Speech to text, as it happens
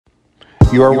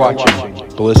You are watching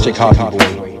Ballistic Hobby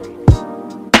Boy.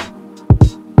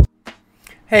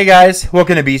 Hey guys,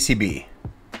 welcome to BCB.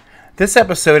 This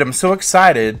episode, I'm so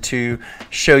excited to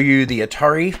show you the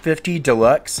Atari 50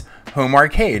 Deluxe Home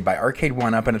Arcade by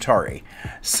Arcade1Up and Atari.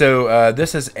 So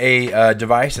this is a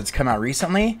device that's come out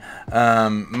recently.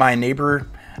 My neighbor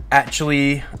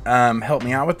actually helped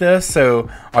me out with this, so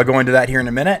I'll go into that here in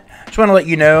a minute. Just want to let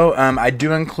you know, I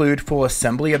do include full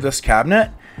assembly of this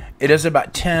cabinet. It is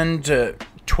about 10 to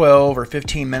 12 or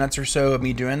 15 minutes or so of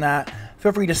me doing that.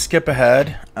 Feel free to skip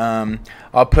ahead.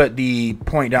 I'll put the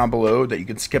point down below that you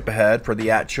can skip ahead for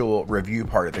the actual review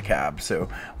part of the cab, so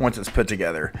once it's put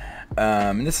together.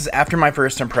 And this is after my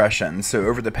first impression, so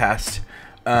over the past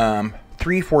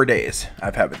 3-4 days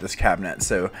I've had with this cabinet.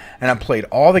 So, and I've played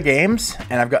all the games,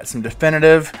 and I've got some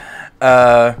definitive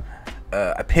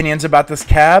opinions about this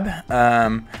cab.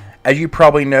 As you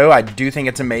probably know, I do think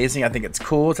it's amazing. I think it's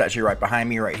cool. It's actually right behind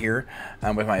me right here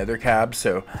with my other cab.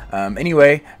 So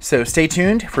anyway, so stay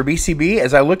tuned for BCB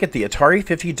as I look at the Atari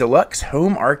 50 Deluxe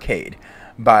Home Arcade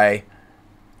by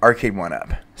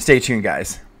Arcade1Up. Stay tuned,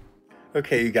 guys.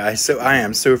 Okay, you guys, so I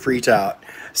am so freaked out.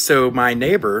 So my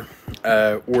neighbor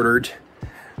ordered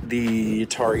the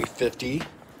Atari 50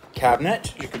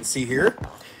 cabinet. You can see here.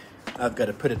 I've got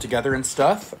to put it together and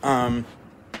stuff.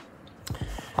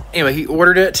 Anyway, he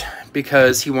ordered it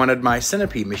because he wanted my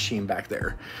Centipede machine back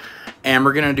there. And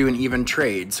we're going to do an even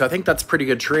trade. So I think that's a pretty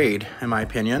good trade, in my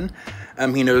opinion.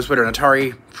 He knows what an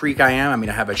Atari freak I am. I mean,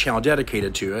 I have a channel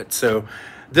dedicated to it. So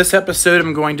this episode,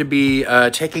 I'm going to be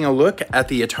taking a look at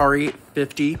the Atari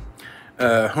 50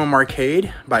 Home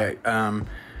Arcade by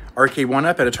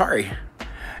Arcade1Up at Atari.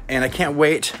 And I can't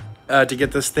wait to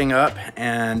get this thing up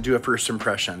and do a first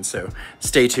impression. So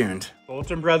stay tuned.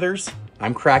 Bolton Brothers,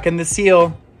 I'm cracking the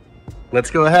seal. Let's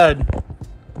go ahead.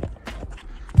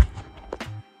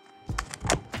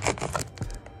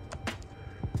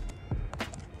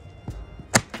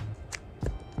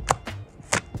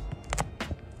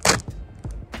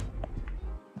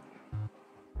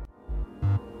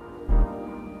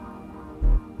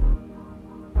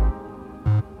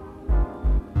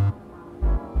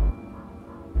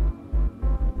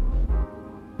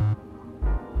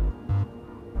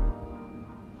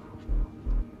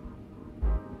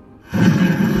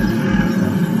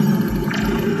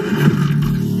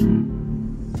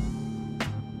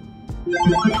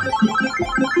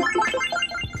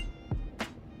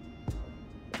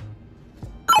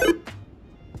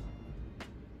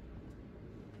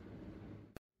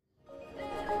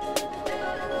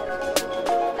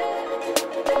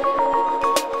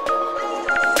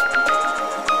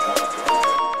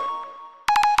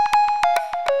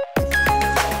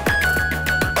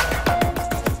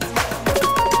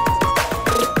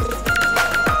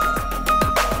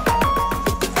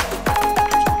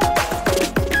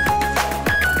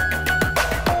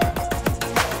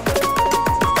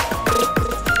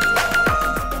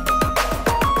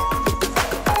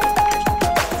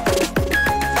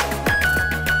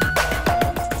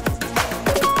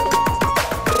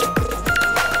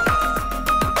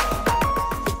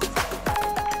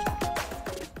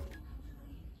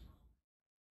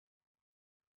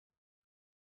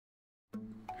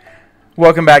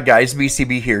 Welcome back, guys.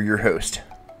 BCB here, your host.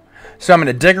 So I'm going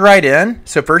to dig right in.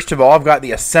 So first of all, I've got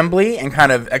the assembly and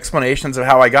kind of explanations of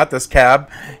how I got this cab.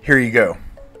 Here you go.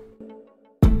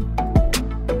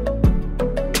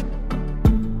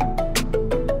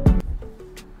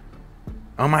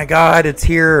 Oh my God, it's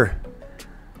here.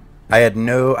 I had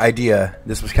no idea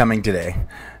this was coming today.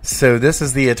 So this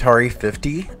is the Atari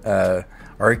 50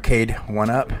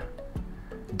 Arcade1Up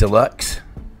Deluxe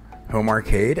Home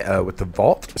Arcade with the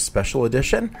Vault Special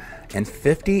Edition and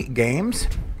 50 games,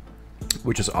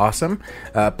 which is awesome,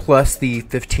 plus the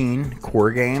 15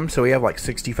 core games. So we have like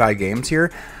 65 games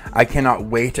here. I cannot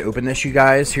wait to open this, you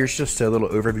guys. Here's just a little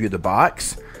overview of the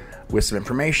box with some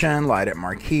information, light up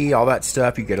marquee, all that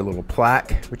stuff. You get a little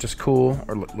plaque, which is cool,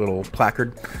 or little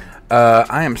placard.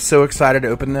 I am so excited to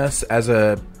open this as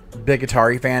a big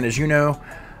Atari fan. As you know,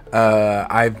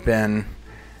 I've been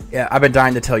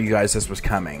dying to tell you guys this was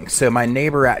coming. So my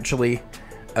neighbor actually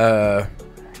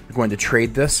going to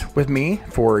trade this with me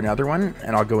for another one,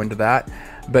 and I'll go into that.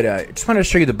 But just wanted to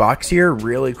show you the box here.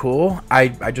 Really cool.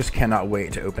 I just cannot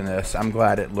wait to open this. I'm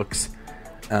glad it looks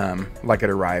like it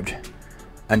arrived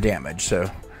undamaged.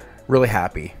 So really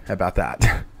happy about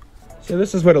that. So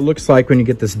this is what it looks like when you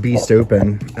get this beast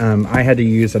open. I had to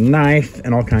use a knife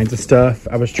and all kinds of stuff.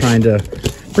 I was trying to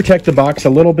protect the box a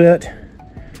little bit.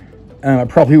 I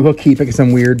probably will keep it because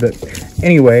I'm weird, but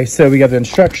anyway, so we have the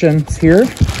instructions here.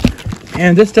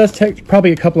 And this does take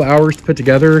probably a couple of hours to put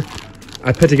together.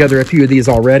 I put together a few of these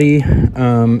already.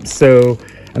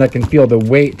 And I can feel the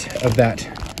weight of that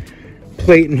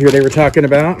plate in here they were talking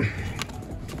about.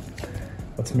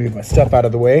 Let's move my stuff out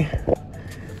of the way.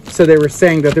 So they were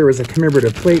saying that there was a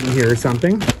commemorative plate in here or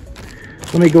something.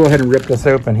 Let me go ahead and rip this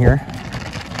open here.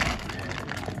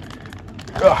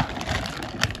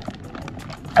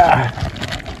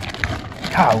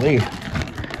 Golly.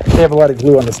 They have a lot of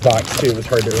glue on this box too. It was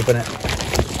hard to open it.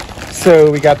 So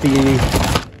we got the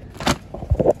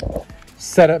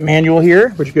setup manual here,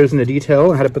 which goes into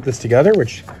detail on how to put this together,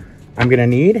 which I'm gonna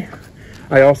need.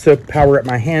 I also power up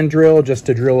my hand drill just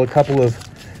to drill a couple of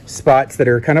spots that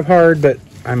are kind of hard, but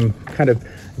I'm kind of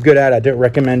good at. I don't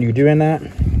recommend you doing that.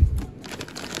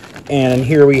 And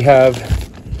here we have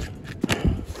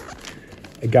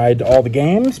a guide to all the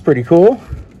games, pretty cool,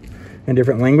 in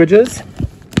different languages.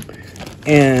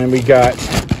 And we got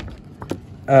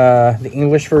the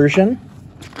English version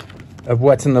of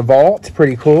what's in the vault,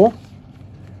 pretty cool,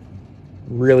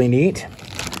 really neat.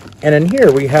 And in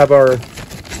here we have our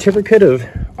certificate of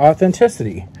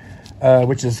authenticity,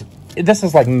 which is, this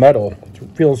is like metal.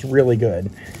 It feels really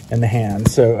good in the hand.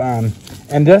 So,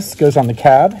 and this goes on the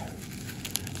cab,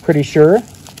 pretty sure.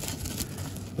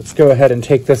 Let's go ahead and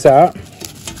take this out.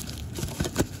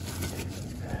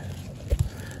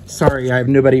 Sorry, I have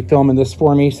nobody filming this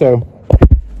for me, so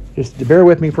just bear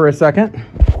with me for a second.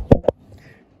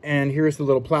 And here's the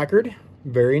little placard.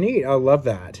 Very neat. I love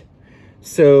that.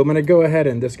 So I'm going to go ahead,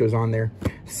 and this goes on there.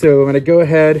 So I'm going to go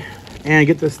ahead and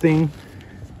get this thing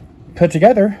put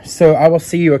together. So I will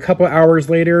see you a couple hours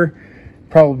later.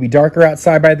 Probably be darker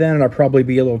outside by then, and I'll probably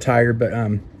be a little tired, but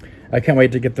I can't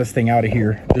wait to get this thing out of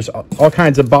here. There's all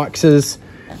kinds of boxes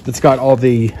that's got all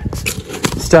the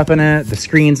stuff in it, the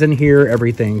screens in here,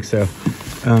 everything. So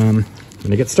I'm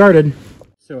gonna get started.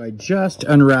 So I just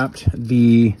unwrapped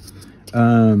the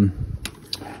front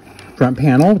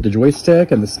panel, the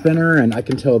joystick and the spinner, and I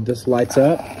can tell this lights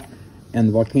up and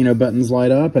the volcano buttons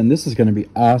light up, and this is going to be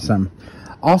awesome.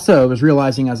 Also, I was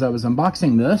realizing as I was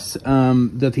unboxing this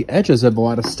that the edges of a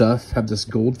lot of stuff have this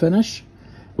gold finish,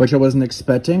 which I wasn't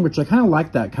expecting, which I kind of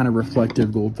like that kind of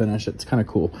reflective gold finish. It's kind of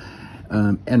cool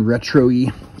and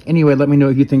retro-y. Anyway, let me know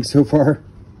what you think so far.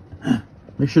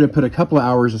 Make sure to put a couple of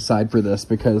hours aside for this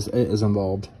because it is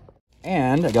involved.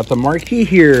 And I got the marquee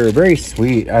here. Very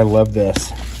sweet. I love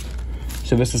this.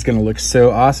 So this is going to look so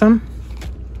awesome.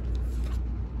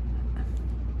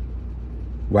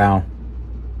 Wow.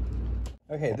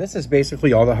 Okay, this is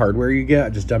basically all the hardware you get. I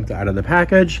just dumped it out of the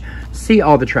package. See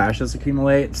all the trash that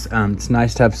accumulates. It's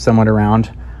nice to have someone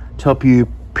around to help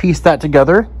you piece that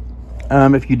together.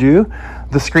 If you do,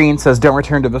 the screen says don't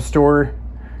return to the store,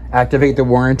 activate the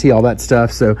warranty, all that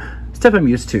stuff. So stuff I'm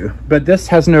used to, but this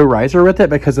has no riser with it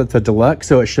because it's a deluxe,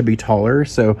 so it should be taller.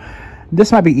 So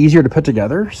this might be easier to put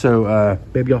together. So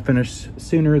maybe I'll finish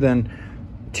sooner than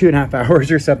 2.5 hours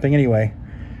or something. Anyway,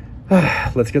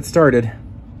 let's get started.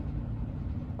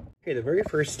 Okay, the very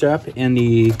first step in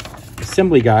the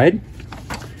assembly guide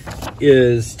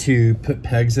is to put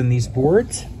pegs in these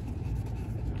boards.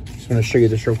 Just want to show you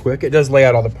this real quick. It does lay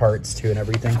out all the parts too and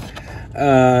everything.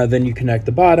 Then you connect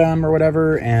the bottom or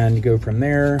whatever and go from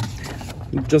there.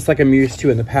 Just like I'm used to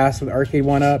in the past with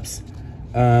Arcade1Ups.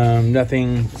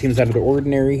 Nothing seems out of the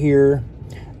ordinary here.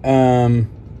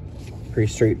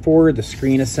 Pretty straightforward. The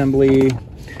screen assembly.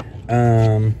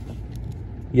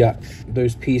 Yeah,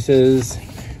 those pieces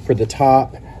for the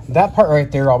top. That part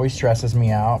right there always stresses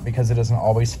me out because it doesn't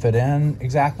always fit in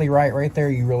exactly right there.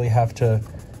 You really have to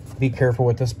be careful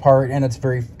with this part, and it's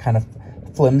very kind of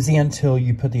flimsy until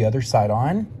you put the other side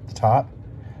on, the top.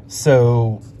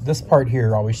 So this part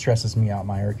here always stresses me out,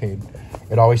 my arcade.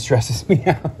 It always stresses me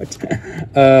out.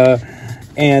 But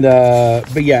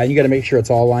yeah, you got to make sure it's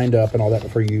all lined up and all that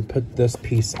before you put this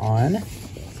piece on.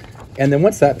 And then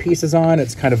once that piece is on,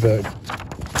 it's kind of a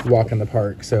walk in the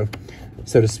park, so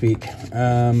to speak.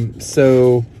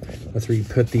 So that's where you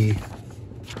put the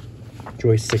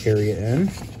joystick area in,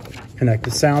 connect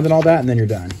the sound and all that, and then you're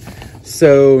done.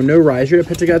 So no riser to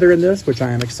put together in this, which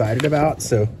I am excited about.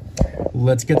 So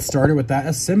let's get started with that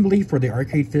assembly for the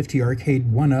Arcade 50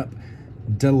 Arcade1Up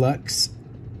Deluxe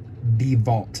The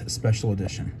Vault Special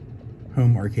Edition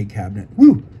home arcade cabinet.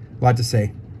 Woo! A lot to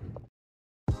say.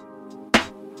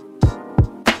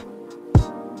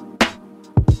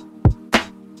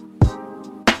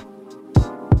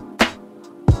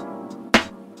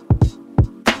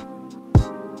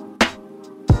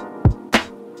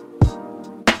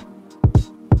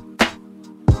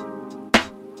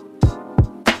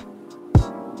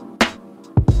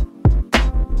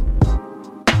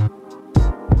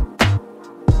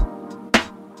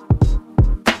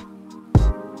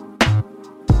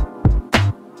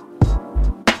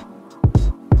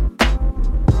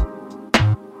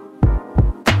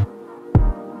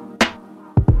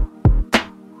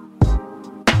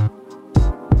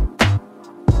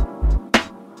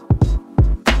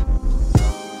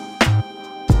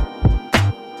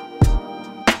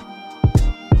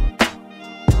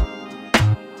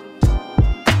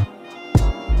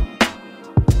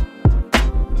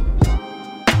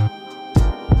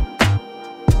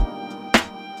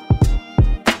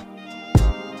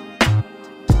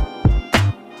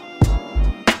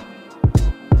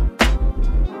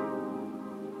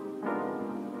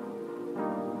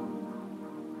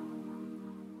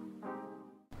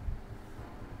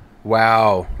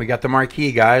 Wow, we got the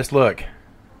marquee, guys. Look.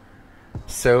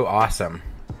 So awesome.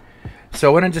 So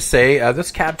I wanted to say,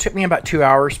 this cab took me about 2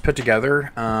 hours to put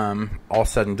together, all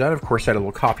said and done. Of course, I had a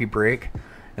little coffee break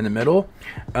in the middle.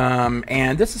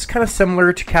 And this is kind of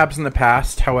similar to cabs in the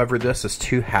past. However, this is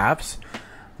 2 halves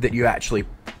that you actually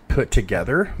put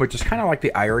together, which is kind of like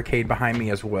the iArcade behind me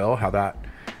as well, how that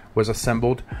was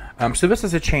assembled. So this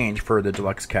is a change for the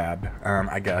Deluxe cab,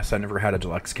 I guess. I never had a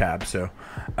Deluxe cab,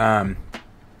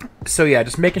 so yeah,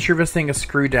 just making sure this thing is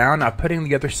screwed down. Now, putting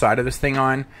the other side of this thing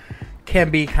on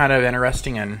can be kind of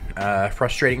interesting and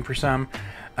frustrating for some,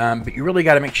 but you really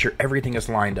got to make sure everything is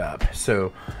lined up.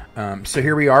 So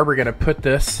here we are. We're going to put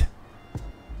this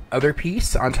other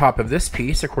piece on top of this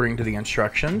piece according to the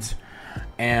instructions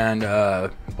and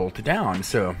bolt it down.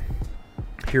 So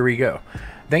here we go.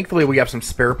 Thankfully, we have some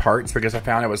spare parts because I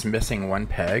found I was missing one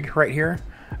peg right here.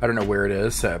 I don't know where it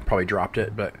is. Probably dropped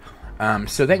it, but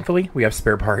so thankfully we have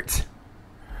spare parts.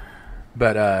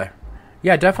 But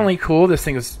yeah, definitely cool. This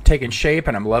thing is taking shape,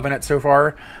 and I'm loving it so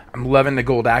far. I'm loving the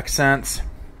gold accents.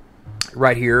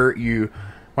 Right here,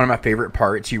 one of my favorite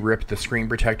parts, you rip the screen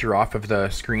protector off of the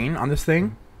screen on this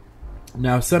thing.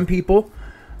 Now, some people,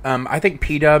 I think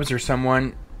P-Dubs or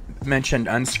someone mentioned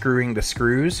unscrewing the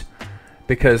screws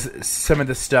because some of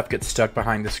the stuff gets stuck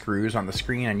behind the screws on the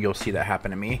screen, and you'll see that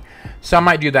happen to me. So I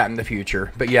might do that in the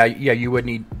future. But yeah, you would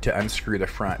need to unscrew the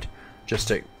front just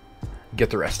to get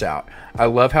the rest out. I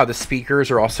love how the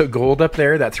speakers are also gold up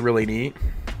there. That's really neat.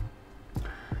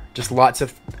 Just lots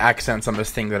of accents on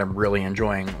this thing that I'm really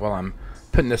enjoying while I'm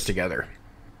putting this together.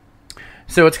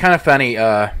 So it's kind of funny.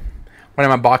 When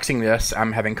I'm unboxing this,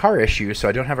 I'm having car issues, so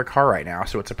I don't have a car right now.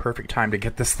 So it's a perfect time to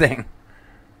get this thing.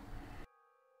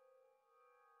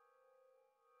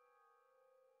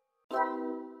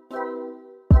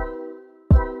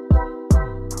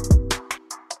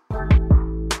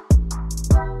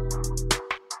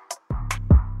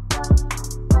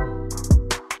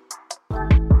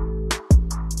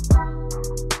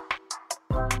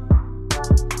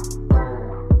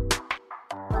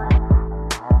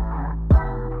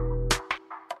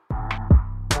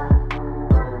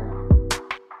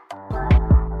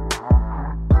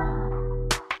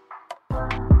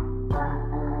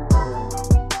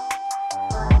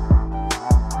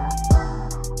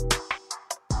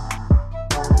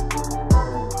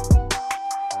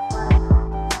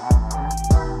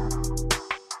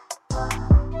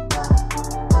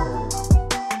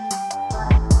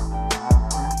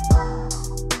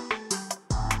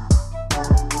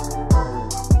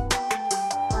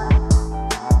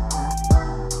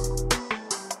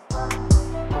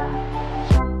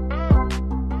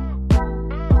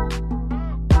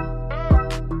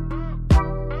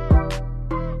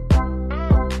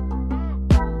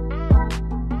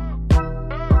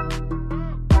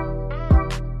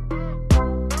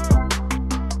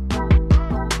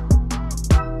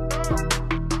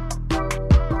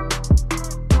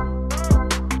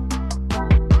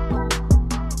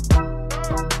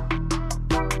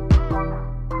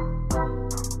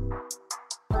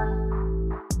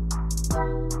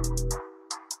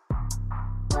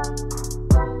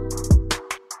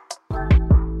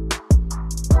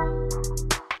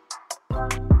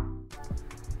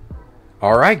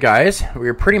 Alright guys,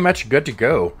 we're pretty much good to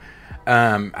go.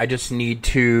 I just need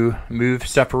to move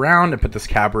stuff around and put this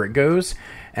cab where it goes,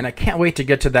 and I can't wait to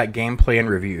get to that gameplay and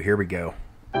review. Here we go.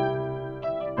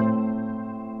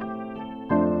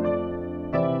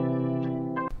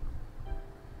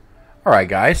 Alright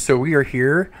guys, so we are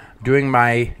here doing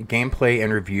my gameplay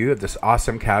and review of this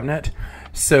awesome cabinet.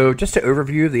 So just to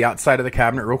overview the outside of the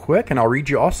cabinet real quick, and I'll read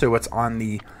you also what's on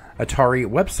the Atari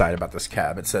website about this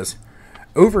cab. It says,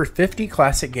 over 50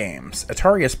 classic games.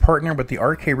 Atari has partnered with the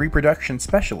arcade reproduction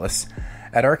specialists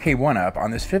at Arcade1Up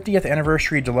on this 50th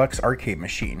anniversary deluxe arcade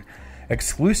machine,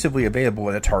 exclusively available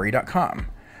at Atari.com.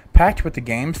 Packed with the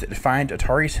games that defined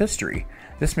Atari's history,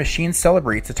 this machine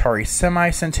celebrates Atari's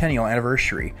semi-centennial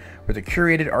anniversary with a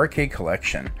curated arcade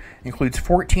collection. Includes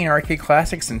 14 arcade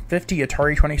classics and 50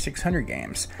 Atari 2600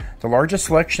 games, the largest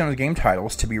selection of game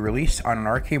titles to be released on an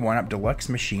Arcade1Up deluxe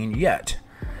machine yet.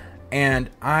 And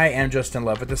I am just in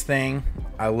love with this thing.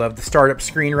 I love the startup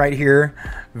screen right here.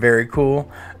 Very cool.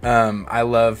 I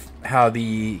love how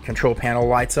the control panel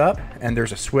lights up, and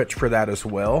there's a switch for that as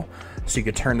well, so you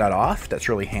can turn that off. That's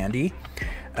really handy.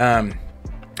 A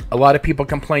lot of people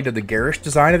complained of the garish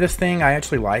design of this thing. I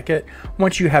actually like it.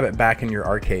 Once you have it back in your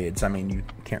arcades, I mean, you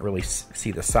can't really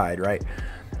see the side, right?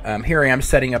 Here I am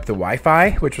setting up the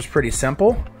Wi-Fi, which was pretty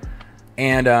simple.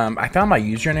 And I found my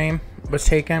username was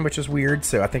taken, which is weird,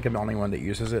 so I think I'm the only one that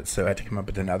uses it, so I had to come up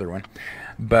with another one.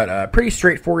 But pretty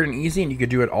straightforward and easy, and you could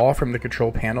do it all from the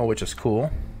control panel, which is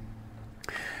cool.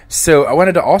 So I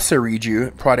wanted to also read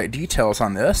you product details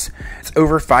on this. It's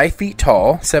over 5 feet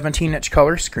tall, 17-inch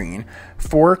color screen,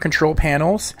 4 control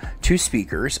panels, 2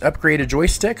 speakers, upgraded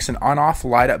joysticks, and on-off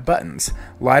light-up buttons.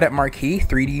 Light-up marquee,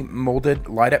 3D molded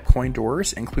light-up coin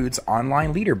doors, includes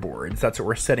online leaderboards. That's what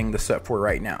we're setting this up for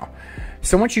right now.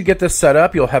 So once you get this set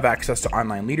up, you'll have access to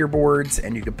online leaderboards,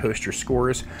 and you can post your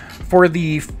scores for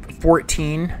the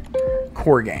 14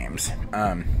 core games.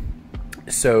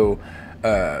 So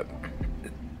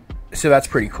that's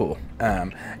pretty cool.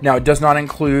 Now, it does not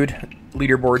include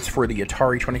leaderboards for the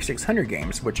Atari 2600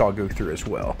 games, which I'll go through as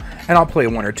well. And I'll play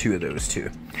 1 or 2 of those too.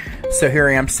 So here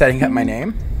I am setting up my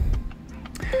name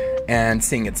and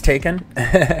seeing it's taken.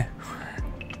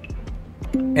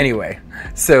 Anyway,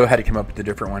 so I had to come up with a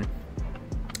different one.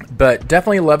 But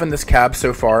definitely loving this cab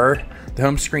so far. The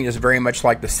home screen is very much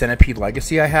like the Centipede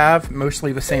Legacy I have.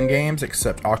 Mostly the same games,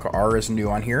 except Arcade1Up is new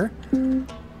on here.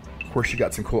 Of course, you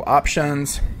got some cool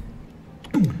options.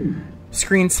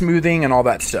 Screen smoothing and all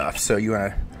that stuff, so you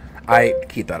want to, I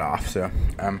keep that off, so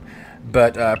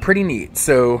but pretty neat.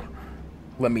 So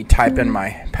let me type in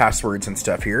my passwords and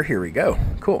stuff here we go.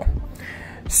 Cool.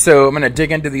 So I'm going to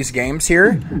dig into these games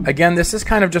here. Again, this is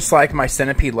kind of just like my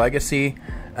Centipede Legacy.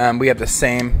 We have the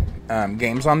same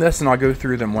games on this, and I'll go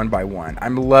through them one by one.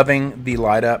 I'm loving the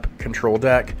light up control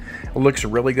deck. It looks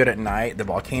really good at night. The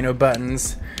volcano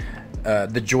buttons,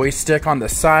 the joystick on the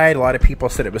side, a lot of people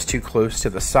said it was too close to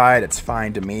the side. It's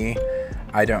fine to me.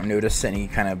 I don't notice any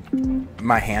kind of,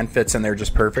 my hand fits in there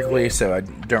just perfectly, so I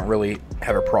don't really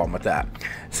have a problem with that.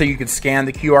 So you could scan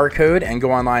the QR code and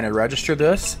go online and register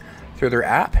this through their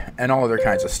app and all other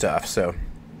kinds of stuff. So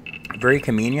very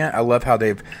convenient. I love how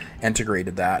they've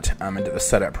integrated that into the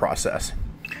setup process.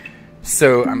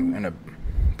 So I'm going to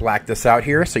black this out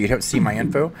here so you don't see my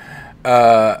info.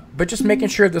 But just making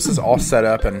sure this is all set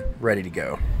up and ready to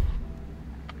go.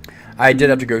 I did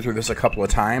have to go through this a couple of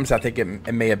times. I think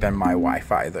it may have been my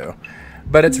Wi-Fi though,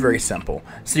 but it's very simple.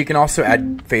 So you can also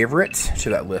add favorites to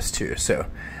that list too. So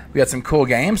we got some cool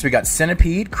games. We got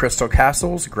Centipede, Crystal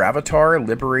Castles, Gravatar,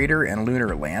 Liberator, and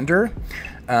Lunar Lander.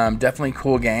 Definitely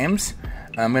cool games.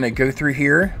 I'm going to go through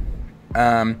here.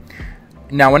 Now,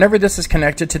 whenever this is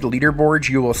connected to the leaderboard,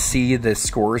 you will see the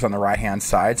scores on the right-hand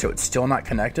side, so it's still not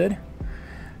connected.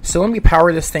 So let me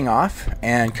power this thing off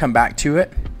and come back to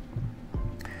it,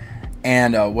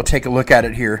 and we'll take a look at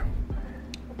it here.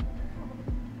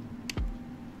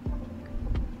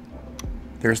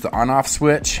 There's the on-off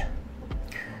switch.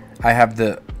 I have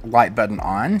the light button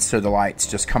on, so the lights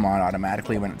just come on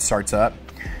automatically when it starts up.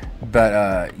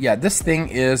 But yeah, this thing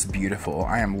is beautiful.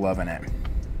 I am loving it.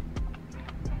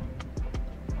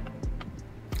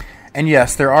 And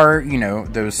yes, there are, you know,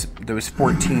 those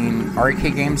 14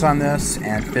 arcade games on this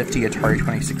and 50 Atari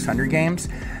 2600 games.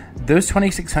 Those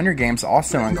 2600 games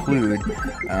also include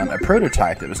a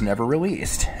prototype that was never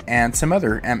released, and some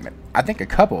other, and I think a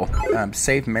couple,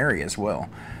 Save Mary as well,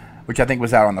 which I think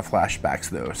was out on the flashbacks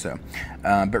though. So,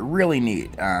 but really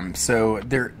neat. So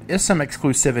there is some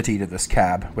exclusivity to this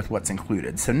cab with what's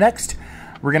included. So next,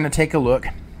 we're going to take a look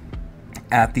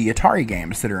at the Atari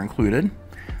games that are included.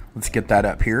 Let's get that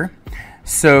up here.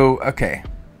 So, okay,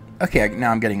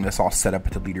 now I'm getting this all set up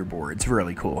with the leaderboard. It's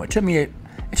really cool. It took me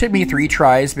 3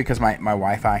 tries because my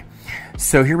Wi-Fi.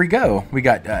 So here we go. We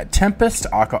got Tempest,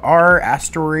 Arcade1Up,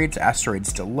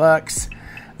 Asteroids Deluxe.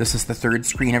 This is the 3rd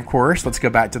screen, of course. Let's go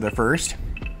back to the 1st.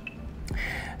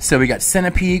 So we got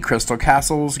Centipede, Crystal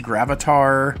Castles,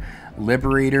 Gravatar,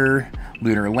 Liberator,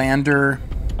 Lunar Lander,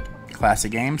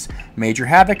 classic games, Major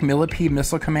Havoc, Millipede,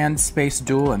 Missile Command, Space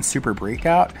Duel, and Super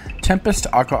Breakout, Tempest,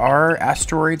 Arcade1Up,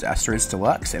 Asteroids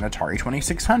Deluxe, and Atari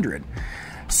 2600.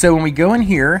 So when we go in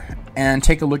here and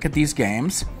take a look at these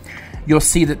games, you'll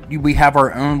see that we have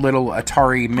our own little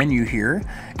Atari menu here,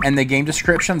 and the game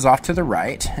description's off to the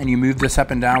right, and you move this up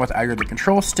and down with either the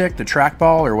control stick, the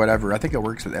trackball, or whatever. I think it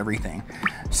works with everything.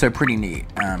 So pretty neat.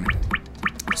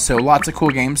 So lots of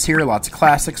cool games here, lots of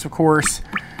classics, of course,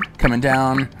 coming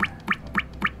down.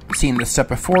 Seen this stuff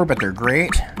before, but they're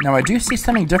great. Now I do see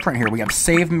something different here. We have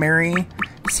Save Mary,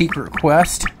 Secret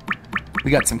Quest. We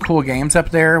got some cool games up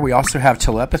there. We also have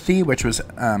Telepathy, which was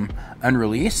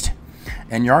unreleased,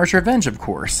 and Yar's Revenge, of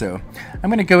course. So I'm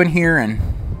going to go in here and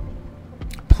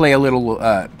play a little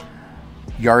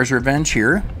Yar's Revenge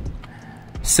here.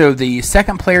 So the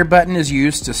second player button is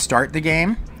used to start the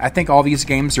game. I think all these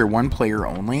games are one player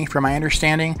only, from my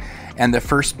understanding, and the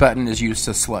first button is used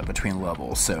to select between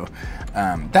levels. So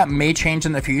that may change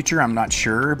in the future. I'm not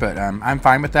sure, but I'm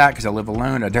fine with that because I live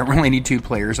alone. I don't really need 2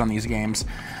 players on these games.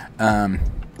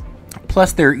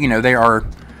 Plus, they are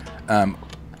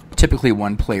typically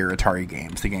one-player Atari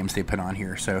games, the games they put on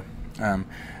here. So,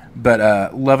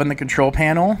 but loving the control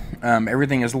panel.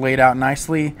 Everything is laid out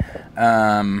nicely.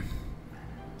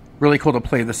 Really cool to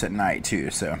play this at night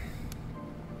too. So,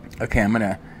 okay, I'm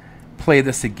gonna play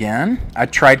this again. I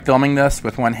tried filming this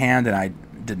with one hand and I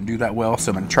didn't do that well,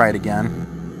 so I'm gonna try it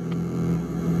again.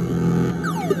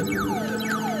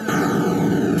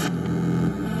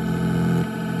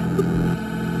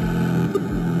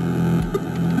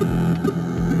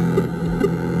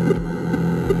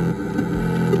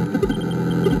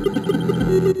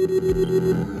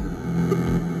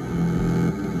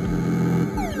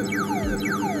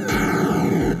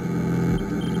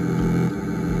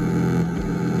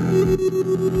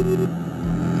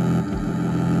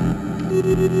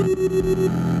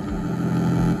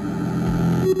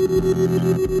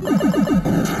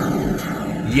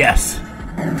 Yes.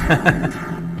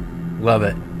 Love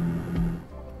it.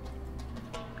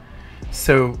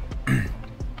 So,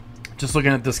 just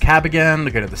looking at this cab again,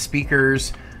 looking at the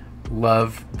speakers.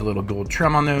 Love the little gold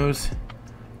trim on those.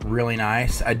 Really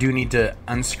nice. I do need to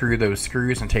unscrew those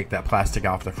screws and take that plastic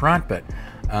off the front, but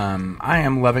I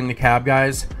am loving the cab,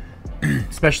 guys.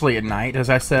 Especially at night, as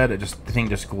I said, the thing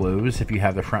just glows if you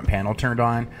have the front panel turned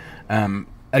on.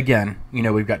 Again,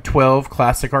 we've got 12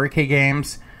 classic arcade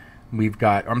games. We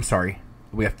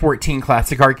have 14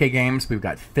 classic arcade games. We've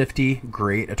got 50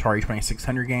 great Atari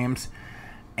 2600 games.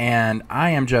 And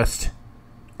I am just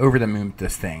over the moon with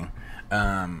this thing.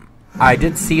 I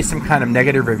did see some kind of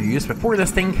negative reviews before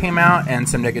this thing came out and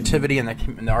some negativity in the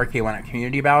Arcade1Up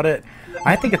community about it.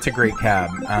 I think it's a great cab.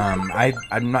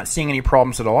 I'm not seeing any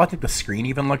problems at all. I think the screen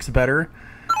even looks better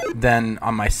than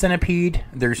on my Centipede.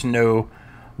 There's no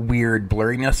weird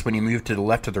blurriness when you move to the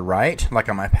left or the right, like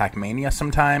on my Pac-Mania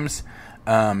sometimes.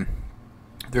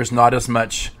 There's not as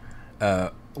much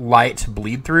light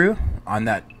bleed through on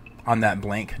that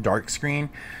blank dark screen.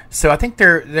 So I think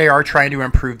they are trying to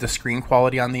improve the screen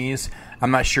quality on these.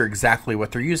 I'm not sure exactly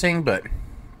what they're using, but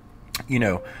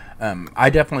I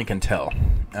definitely can tell.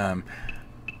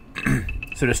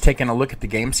 So just taking a look at the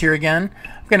games here again.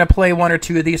 I'm going to play 1 or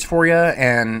 2 of these for you,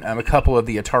 and a couple of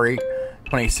the Atari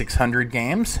 2600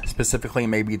 games, specifically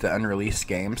maybe the unreleased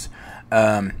games.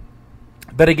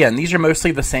 But again, these are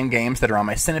mostly the same games that are on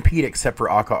my Centipede, except for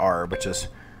Aka-R, which is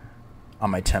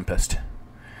on my Tempest.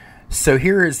 So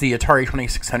here is the Atari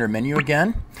 2600 menu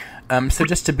again. So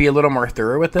just to be a little more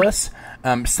thorough with this,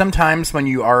 sometimes when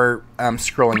you are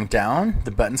scrolling down,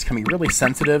 the buttons can be really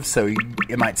sensitive, so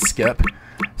it might skip.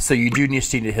 So you do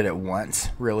just need to hit it once,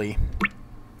 really.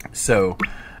 So,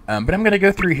 but I'm going to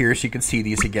go through here so you can see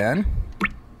these again.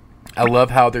 I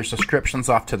love how there's descriptions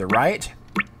off to the right.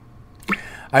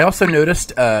 I also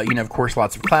noticed, of course,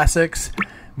 lots of classics.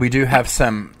 We do have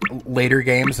some later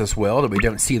games as well that we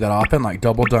don't see that often, like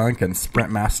Double Dunk and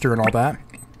Sprint Master and all that.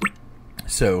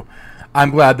 So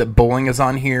I'm glad that Bowling is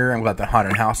on here. I'm glad that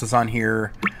Haunted House is on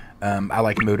here. I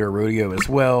like Motor Rodeo as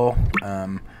well.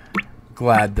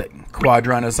 Glad that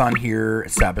Quadrun is on here.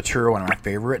 Saboteur, one of my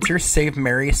favorites. Here's Save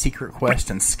Mary, Secret Quest,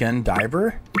 and Skin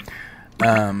Diver.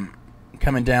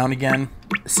 Coming down again.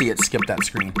 See, it skipped that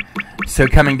screen. So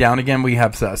coming down again, we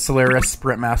have Solaris,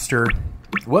 Sprint Master.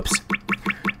 Whoops.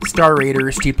 Star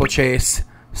Raider, Steeplechase,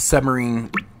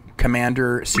 Submarine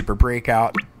Commander, Super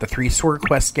Breakout, the 3 Sword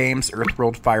Quest games,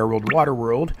 Earthworld, Fireworld,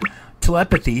 Waterworld,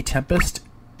 Telepathy, Tempest,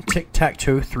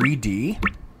 Tic-Tac-Toe 3D,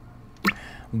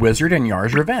 Wizard, and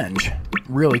Yar's Revenge.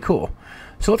 Really cool.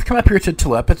 So let's come up here to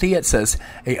Telepathy. It says,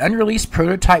 a unreleased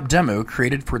prototype demo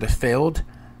created for the failed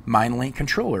MindLink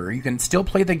controller. You can still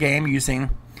play the game using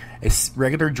a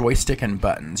regular joystick and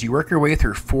buttons. You work your way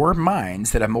through 4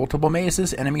 mines that have multiple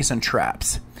mazes, enemies, and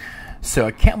traps. So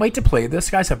I can't wait to play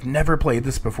this. Guys, I've never played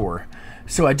this before.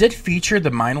 So I did feature the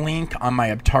MindLink on my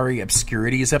Atari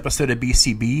Obscurities episode of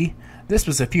BCB. This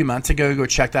was a few months ago. Go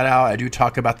check that out. I do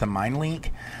talk about the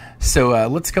MindLink. So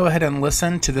let's go ahead and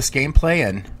listen to this gameplay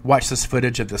and watch this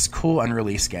footage of this cool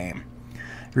unreleased game.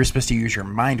 You're supposed to use your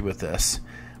mind with this,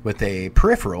 with a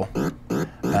peripheral.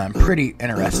 Pretty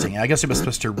interesting. I guess it was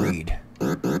supposed to read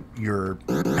your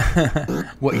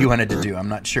what you wanted to do. I'm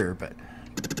not sure, but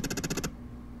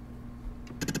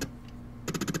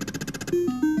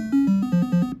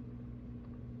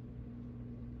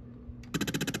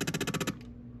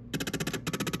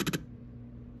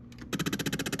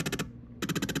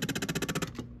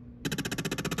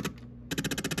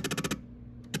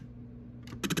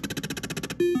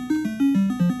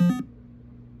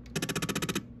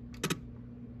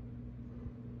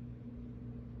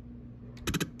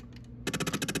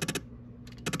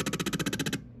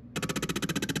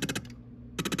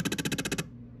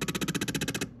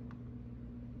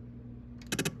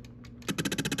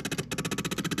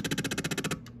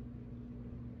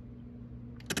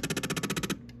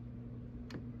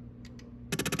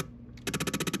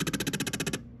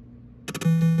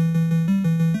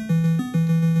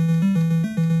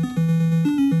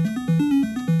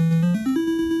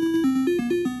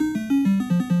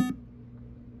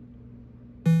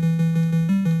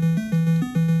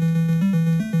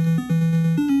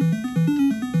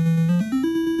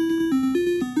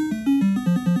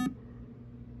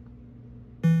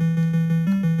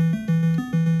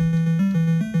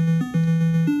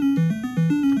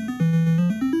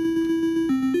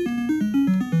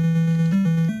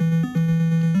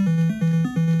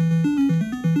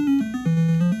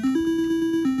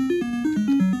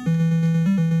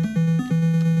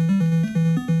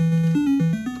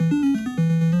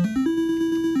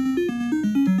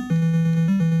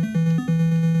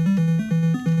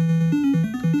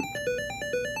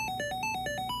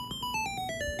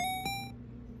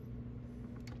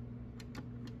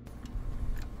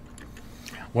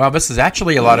Well, this is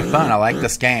actually a lot of fun. I like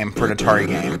this game for an Atari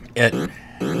game. It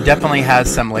definitely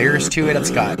has some layers to it.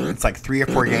 It's like 3 or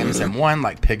 4 games in one,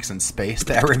 like Pigs in Space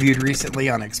that I reviewed recently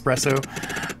on Espresso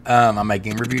on my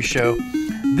game review show.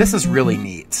 This is really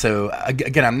neat. So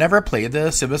again, I've never played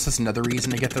this, so this is another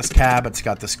reason to get this cab. It's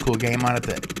got this cool game on it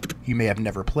that you may have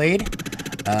never played,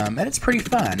 and it's pretty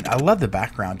fun. I love the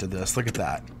background to this. Look at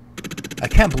that. I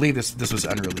can't believe this was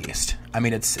unreleased. I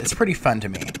mean, it's pretty fun to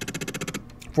me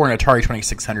for an Atari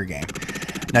 2600 game.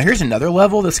 Now here's another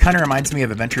level. This kind of reminds me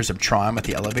of Adventures of Tron with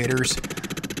the elevators.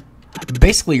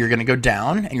 Basically, you're going to go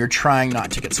down, and you're trying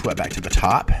not to get swept back to the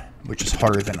top, which is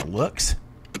harder than it looks.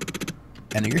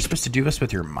 And you're supposed to do this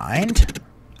with your mind?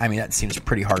 I mean, that seems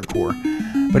pretty hardcore.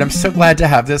 But I'm so glad to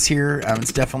have this here.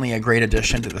 It's definitely a great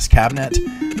addition to this cabinet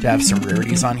to have some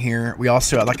rarities on here. We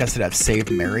also, like I said, have Saved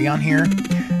Mary on here,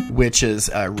 which is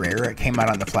rare. It came out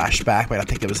on the flashback, but I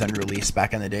think it was unreleased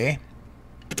back in the day.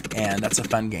 And that's a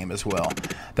fun game as well.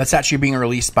 That's actually being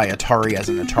released by Atari as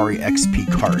an Atari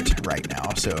XP cart right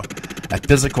now. So a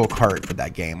physical cart for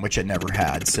that game, which it never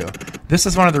had. So this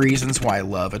is one of the reasons why I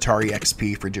love Atari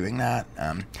XP for doing that.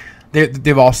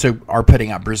 They've also are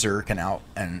putting out Berserk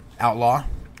and Outlaw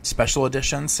special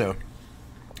editions. So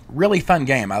really fun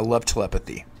game. I love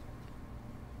Telepathy.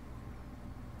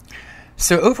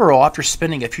 So overall, after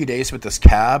spending a few days with this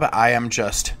cab, I'm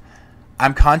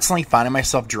constantly finding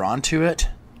myself drawn to it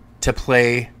to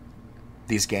play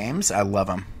these games. I love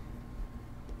them.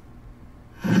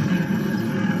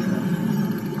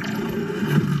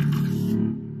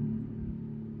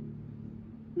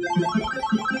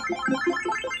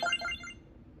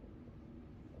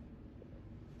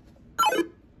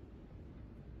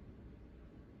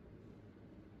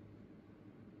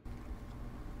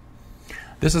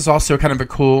 This is also kind of a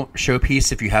cool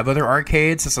showpiece if you have other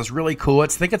arcades. This is really cool. I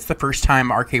think it's the first time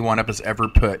Arcade1Up has ever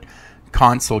put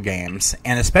console games,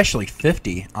 and especially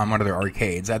 50 on one of their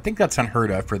arcades. I think that's unheard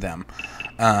of for them.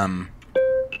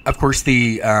 Of course,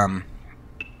 the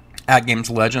At Games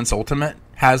Legends Ultimate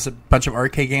has a bunch of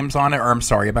arcade games on it, or I'm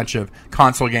sorry, a bunch of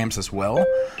console games as well.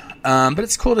 But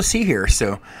it's cool to see here.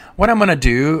 So what I'm going to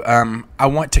do, I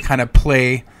want to kind of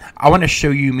play, I want to show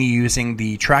you me using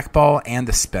the trackball and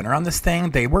the spinner on this thing.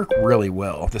 They work really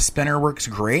well. The spinner works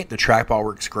great. The trackball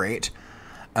works great.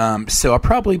 So I'll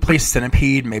probably play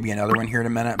Centipede, maybe another one here in a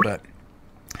minute, but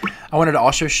I wanted to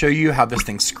also show you how this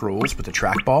thing scrolls with the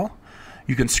trackball.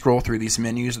 You can scroll through these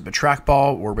menus with the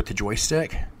trackball or with the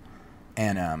joystick,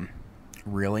 and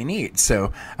really neat.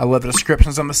 So I love the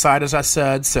descriptions on the side, as I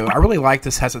said. So I really like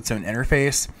this. Has its own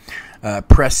interface.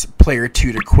 Press player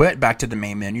 2 to quit. Back to the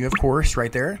main menu, of course,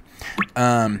 right there.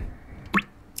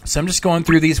 So I'm just going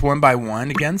through these one by one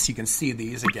again, so you can see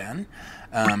these again.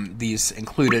 These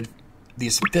included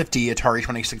these 50 Atari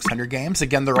 2600 games.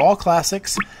 Again, they're all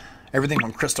classics. Everything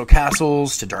from Crystal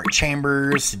Castles to Dark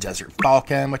Chambers to Desert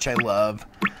Falcon, which I love,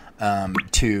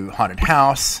 to Haunted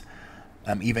House,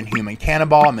 even Human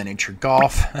Cannonball, Miniature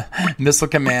Golf, Missile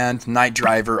Command, Night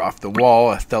Driver, Off the Wall,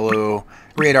 Othello,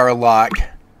 Radar Lock,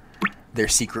 Their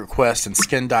Secret Quest, and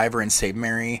Skin Diver, and Save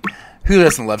Mary. Who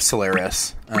doesn't love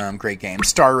Solaris? Great game.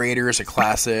 Star Raiders, a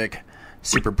classic.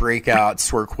 Super Breakout,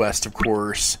 Sword Quest, of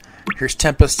course. Here's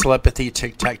Tempest, Telepathy,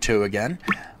 Tic-Tac-Toe again.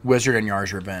 Wizard and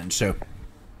Yar's Revenge. So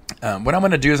what I'm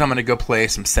going to do is I'm going to go play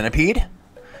some Centipede.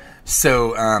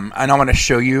 So, and I want to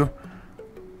show you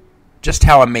just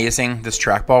how amazing this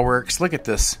trackball works. Look at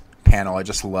this panel. I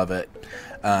just love it.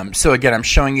 So again, I'm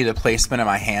showing you the placement of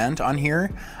my hand on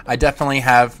here. I definitely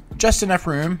have just enough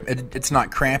room. It's not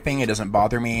cramping. It doesn't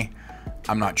bother me.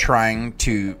 I'm not trying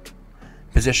to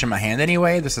position my hand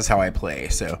anyway. This is how I play.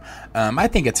 So I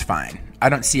think it's fine. I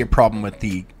don't see a problem with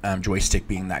the joystick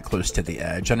being that close to the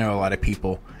edge. I know a lot of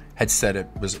people had said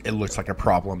it looks like a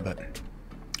problem, but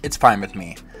it's fine with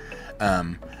me.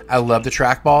 I love the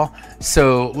trackball.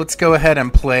 So let's go ahead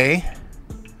and play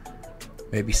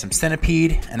maybe some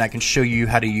Centipede, and I can show you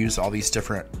how to use all these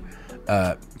different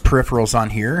peripherals on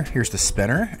here. Here's the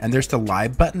spinner, and there's the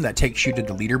live button that takes you to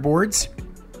the leaderboards,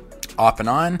 off and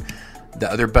on. The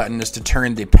other button is to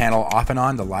turn the panel off and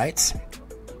on, the lights.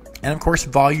 And of course,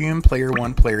 volume, player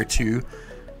 1, player 2,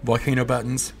 volcano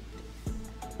buttons.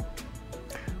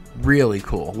 Really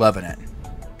cool, loving it.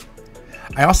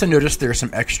 I also noticed there's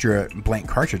some extra blank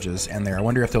cartridges in there. I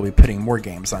wonder if they'll be putting more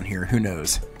games on here. Who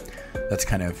knows? That's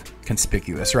kind of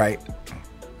conspicuous, right?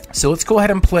 So let's go ahead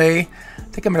and play. I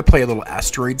think I'm going to play a little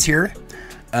Asteroids here.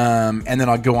 And then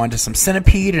I'll go on to some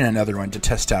Centipede and another one to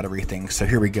test out everything. So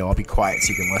here we go. I'll be quiet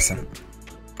so you can listen.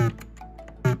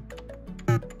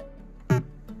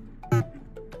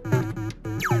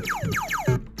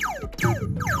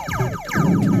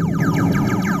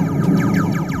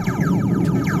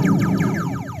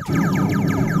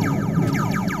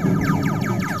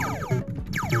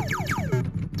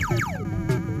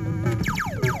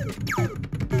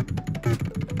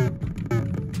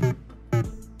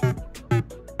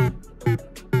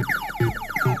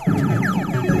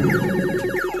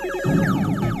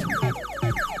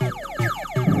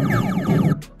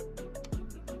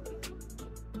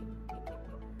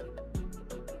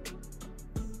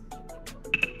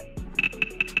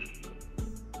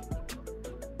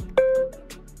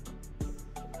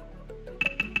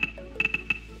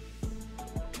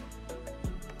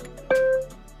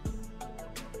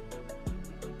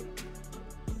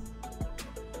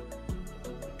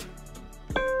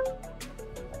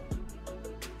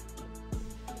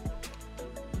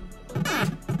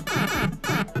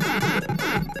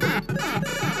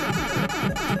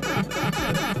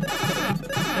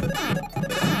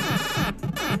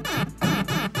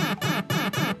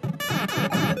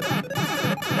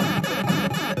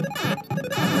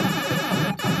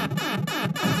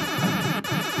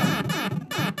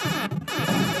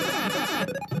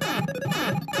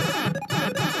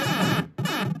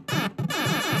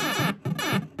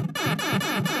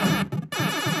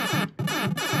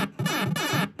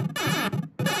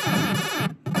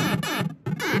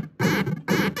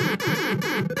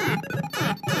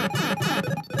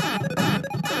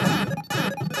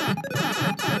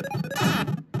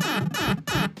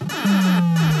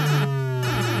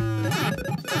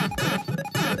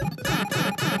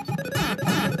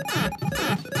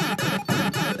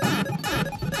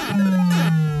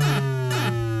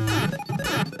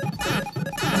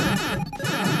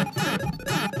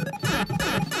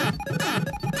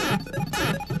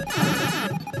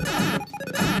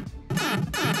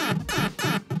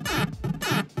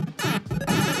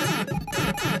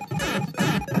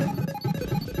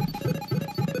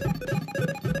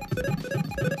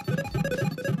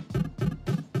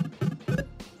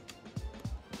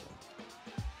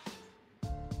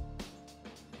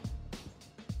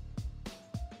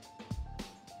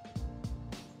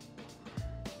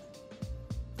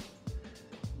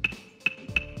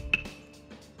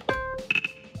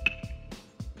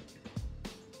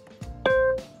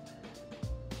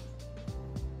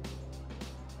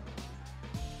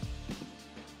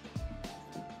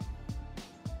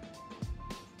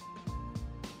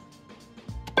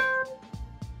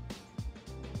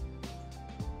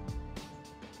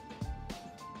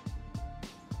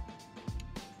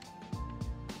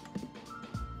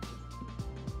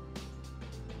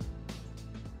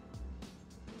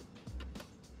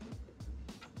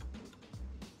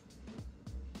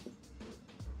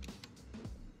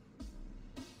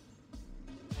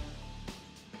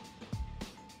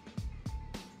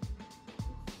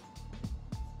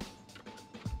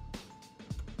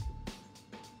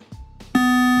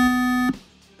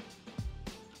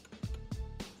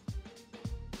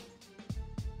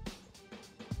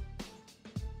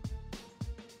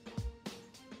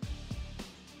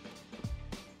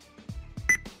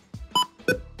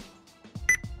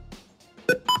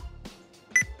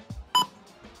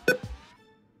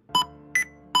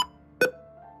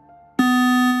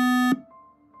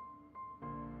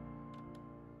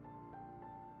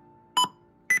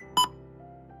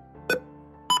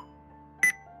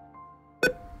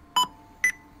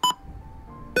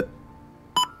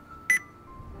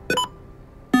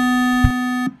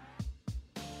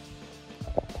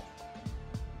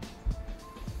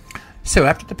 So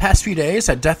after the past few days,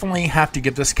 I definitely have to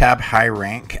give this cab high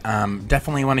rank.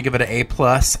 Definitely want to give it an A+.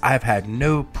 I've had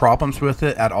no problems with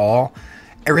it at all.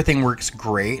 Everything works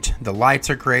great. The lights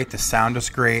are great. The sound is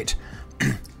great.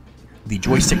 The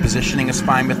joystick positioning is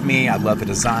fine with me. I love the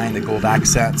design, the gold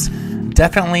accents.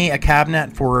 Definitely a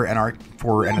cabinet for an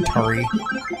Atari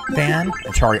fan,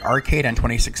 Atari Arcade and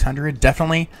 2600.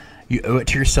 Definitely, you owe it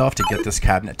to yourself to get this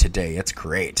cabinet today. It's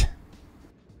great.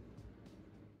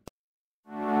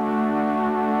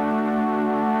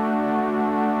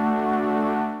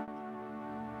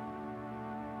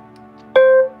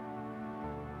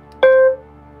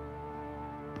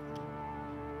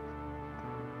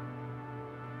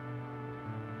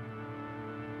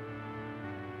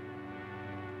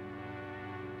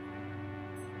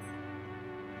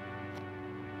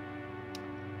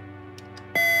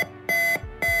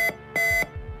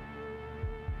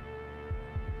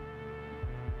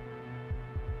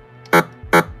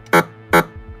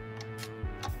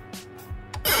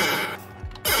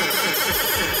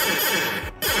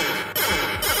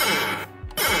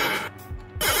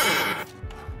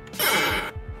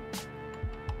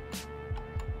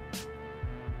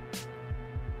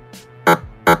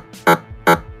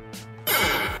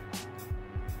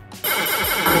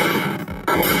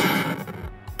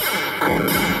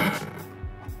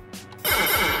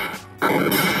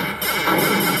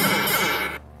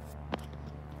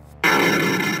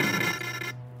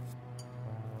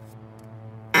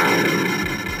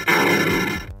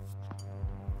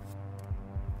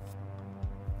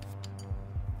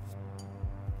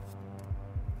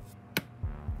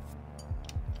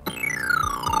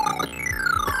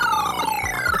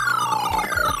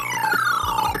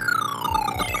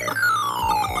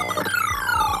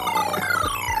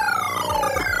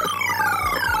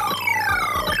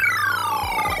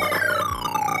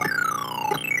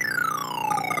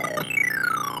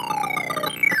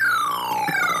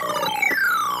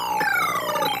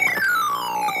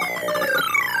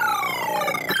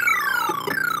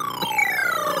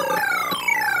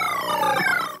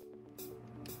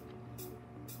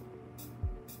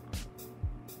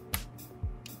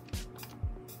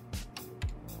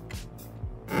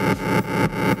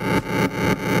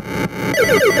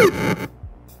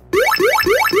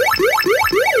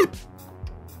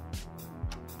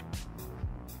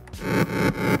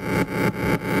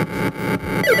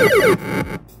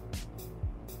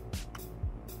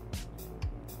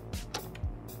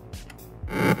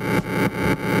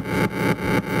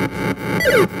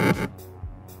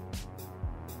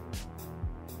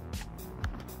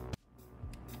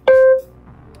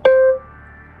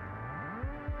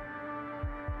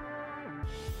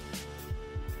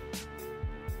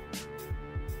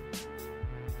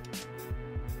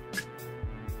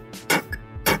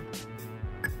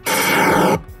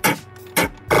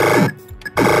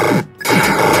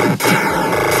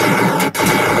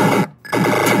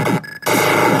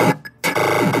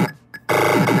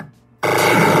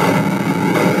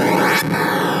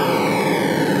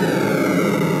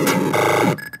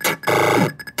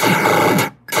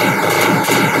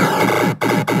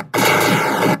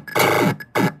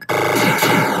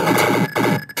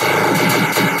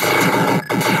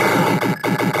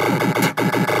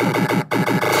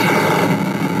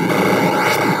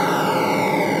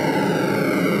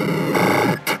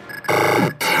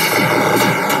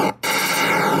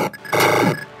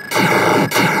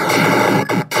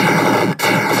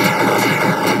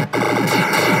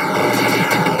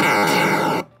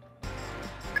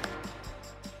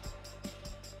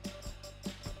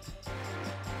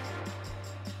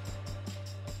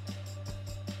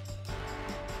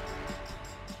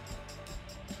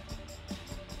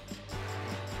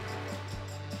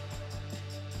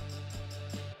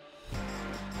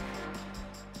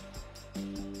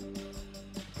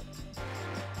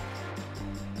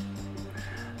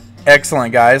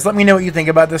 Excellent, guys. Let me know what you think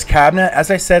about this cabinet.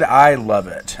 As I said, I love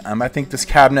it. I think this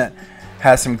cabinet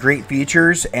has some great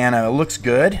features and it looks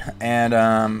good, and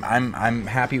I'm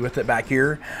happy with it back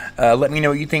here. Let me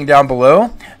know what you think down below.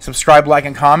 Subscribe, like,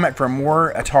 and comment for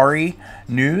more Atari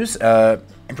news,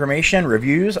 information,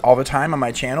 reviews all the time on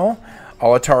my channel.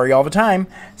 All Atari all the time.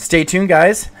 Stay tuned,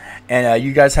 guys, and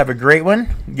you guys have a great one.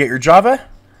 Get your Java,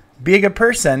 be a good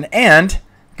person, and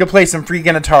go play some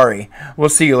freaking Atari. We'll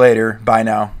see you later. Bye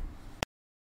now.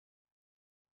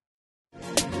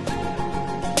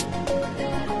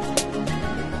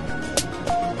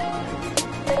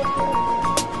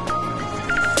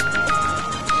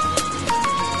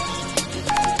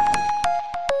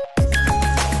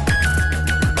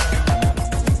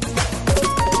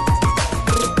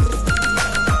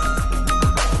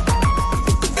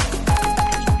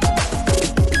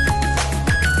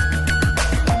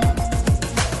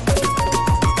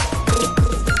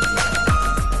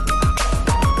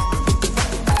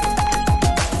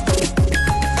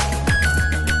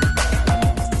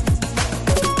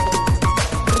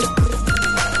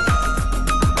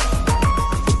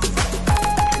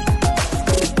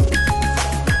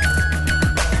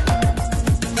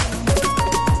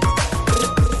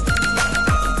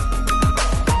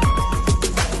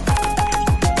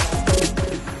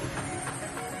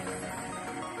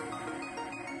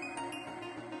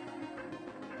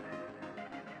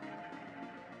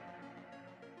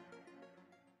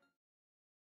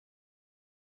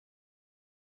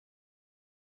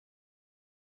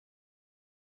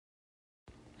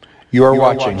 You are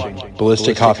watching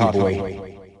Ballistic Coffee Boy.